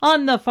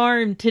On the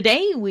farm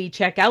today, we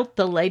check out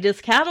the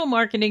latest cattle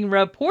marketing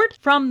report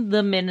from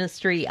the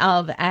Ministry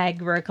of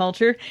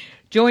Agriculture.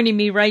 Joining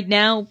me right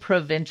now,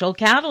 provincial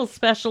cattle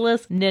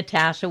specialist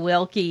Natasha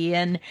Wilkie.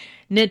 And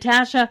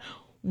Natasha,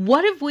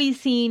 what have we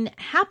seen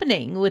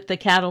happening with the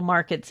cattle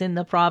markets in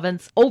the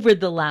province over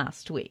the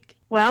last week?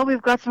 Well,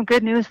 we've got some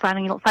good news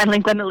finally,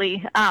 Glenda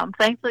Lee.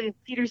 Thankfully,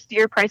 feeder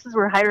steer prices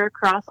were higher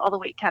across all the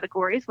weight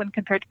categories when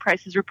compared to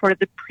prices reported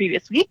the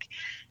previous week.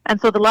 And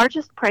so the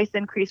largest price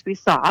increase we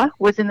saw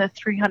was in the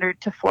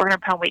 300 to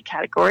 400 pound weight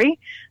category.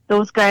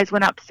 Those guys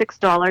went up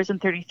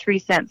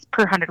 $6.33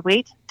 per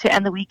hundredweight to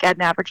end the week at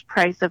an average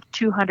price of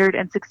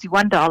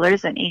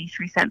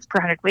 $261.83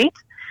 per hundredweight.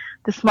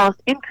 The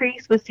smallest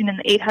increase was seen in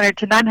the 800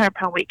 to 900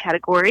 pound weight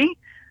category.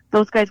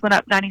 Those guys went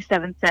up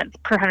 97 cents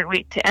per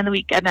hundredweight to end the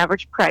week at an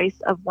average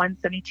price of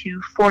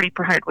 $172.40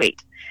 per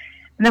hundredweight.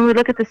 And then we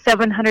look at the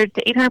 700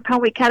 to 800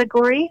 pound weight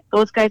category.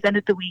 Those guys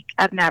ended the week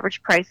at an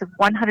average price of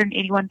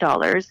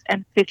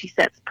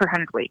 $181.50 per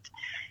hundredweight.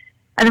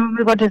 And then we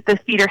move on to the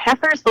feeder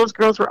heifers. Those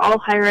girls were all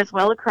higher as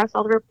well across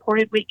all the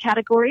reported weight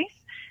categories.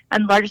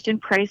 And largest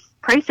price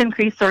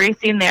increase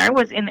seen there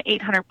was in the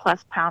 800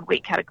 plus pound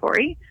weight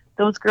category.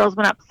 Those girls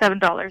went up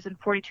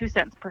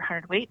 $7.42 per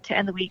hundredweight to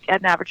end the week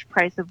at an average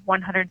price of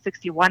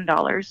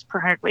 $161 per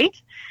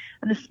hundredweight.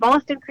 And the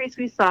smallest increase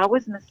we saw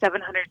was in the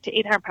 700 to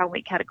 800 pound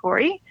weight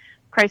category.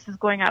 Prices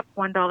going up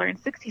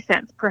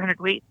 $1.60 per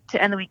hundredweight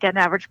to end the week at an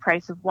average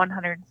price of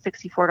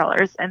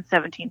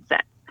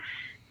 $164.17.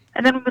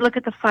 And then when we look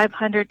at the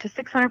 500 to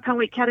 600 pound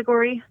weight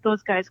category,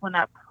 those guys went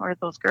up, or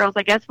those girls,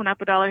 I guess, went up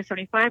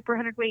 $1.75 per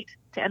hundredweight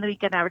to end the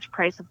week at an average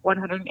price of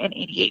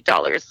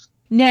 $188.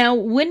 Now,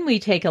 when we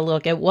take a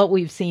look at what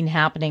we've seen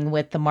happening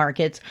with the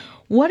markets,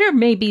 what are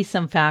maybe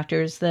some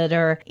factors that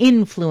are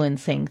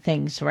influencing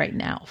things right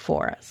now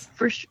for us?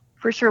 For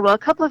sure. Well, a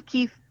couple of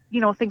key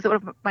things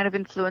that might have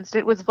influenced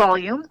it was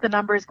volume. The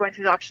numbers going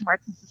through the auction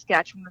markets in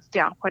Saskatchewan was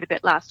down quite a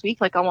bit last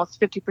week, like almost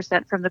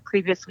 50% from the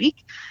previous week.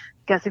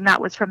 Guessing that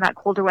was from that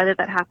colder weather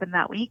that happened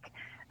that week.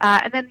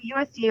 And then the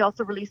USDA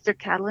also released their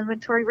cattle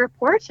inventory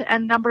report,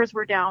 and numbers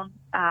were down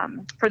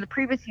from the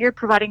previous year,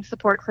 providing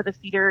support for the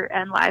feeder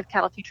and live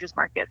cattle futures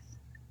markets.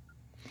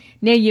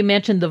 Now, you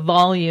mentioned the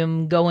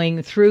volume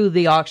going through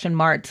the auction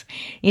marts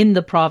in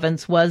the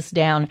province was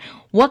down.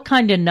 What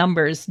kind of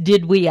numbers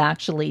did we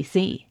actually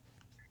see?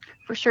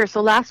 For sure.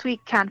 So last week,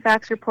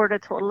 Canfax reported a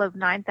total of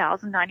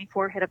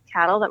 9,094 head of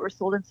cattle that were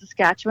sold in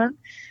Saskatchewan,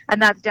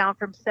 and that's down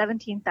from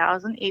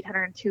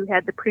 17,802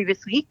 head the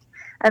previous week.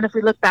 And if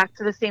we look back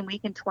to the same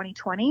week in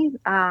 2020,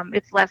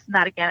 it's less than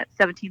that again at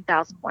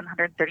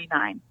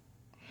 17,139.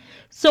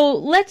 So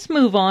let's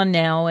move on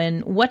now.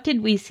 And what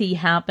did we see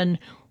happen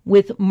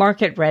with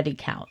market-ready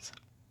cows?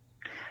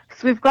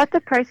 So we've got the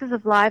prices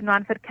of live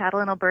non-fed cattle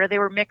in Alberta. They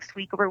were mixed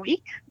week over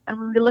week. And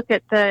when we look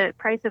at the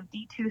price of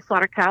D2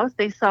 slaughter cows,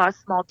 they saw a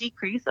small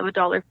decrease of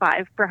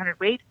 $1.05 per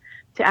hundredweight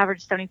to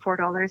average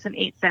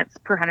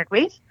 $74.08 per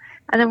hundredweight.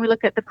 And then we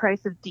look at the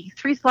price of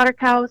D3 slaughter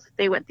cows.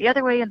 They went the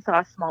other way and saw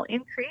a small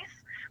increase,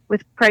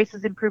 with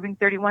prices improving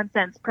 31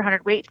 cents per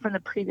hundredweight from the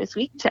previous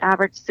week to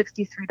average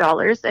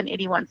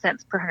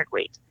 $63.81 per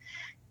hundredweight.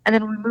 And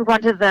then we move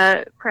on to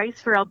the price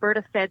for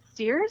Alberta fed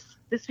steers.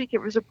 Last week it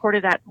was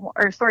reported at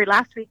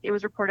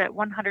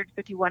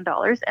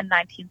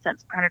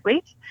 $151.19 per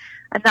hundredweight,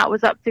 and that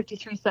was up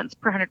 53 cents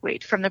per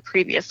hundredweight from the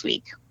previous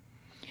week.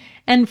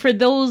 And for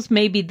those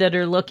maybe that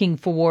are looking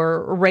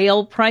for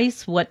rail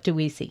price, what do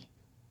we see?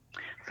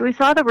 So we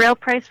saw the rail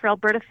price for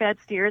Alberta fed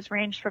steers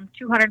range from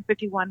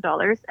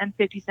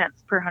 $251.50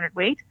 per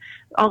hundredweight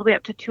all the way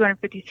up to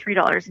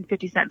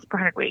 $253.50 per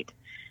hundredweight.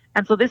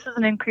 And so this is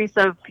an increase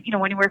of,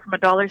 anywhere from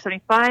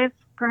 $1.75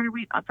 per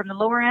hundredweight from the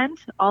lower end,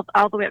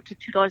 all the way up to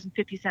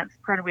 $2.50 per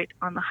hundredweight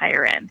on the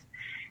higher end.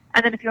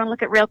 And then if you want to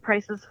look at rail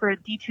prices for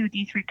D2,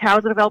 D3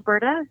 cows out of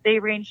Alberta, they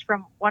range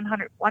from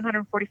 $145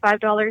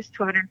 to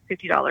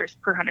 $150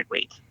 per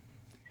hundredweight.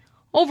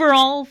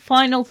 Overall,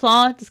 final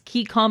thoughts,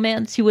 key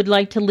comments you would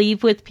like to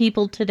leave with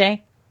people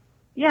today?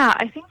 Yeah,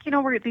 I think,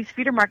 these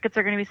feeder markets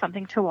are going to be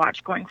something to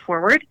watch going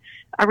forward.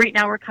 Right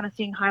now, we're kind of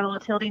seeing high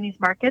volatility in these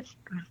markets.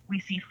 We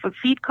see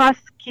feed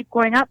costs keep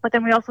going up, but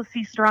then we also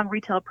see strong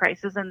retail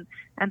prices and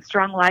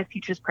strong live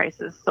futures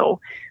prices.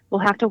 So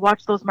we'll have to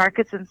watch those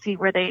markets and see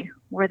where they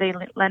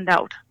lend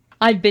out.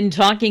 I've been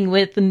talking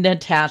with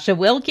Natasha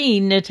Wilkie.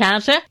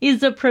 Natasha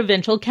is a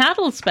provincial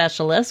cattle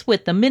specialist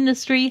with the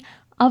Ministry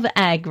of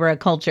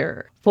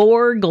Agriculture.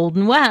 For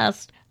Golden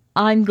West,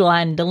 I'm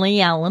Glenda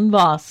Lee Allen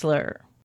Vossler.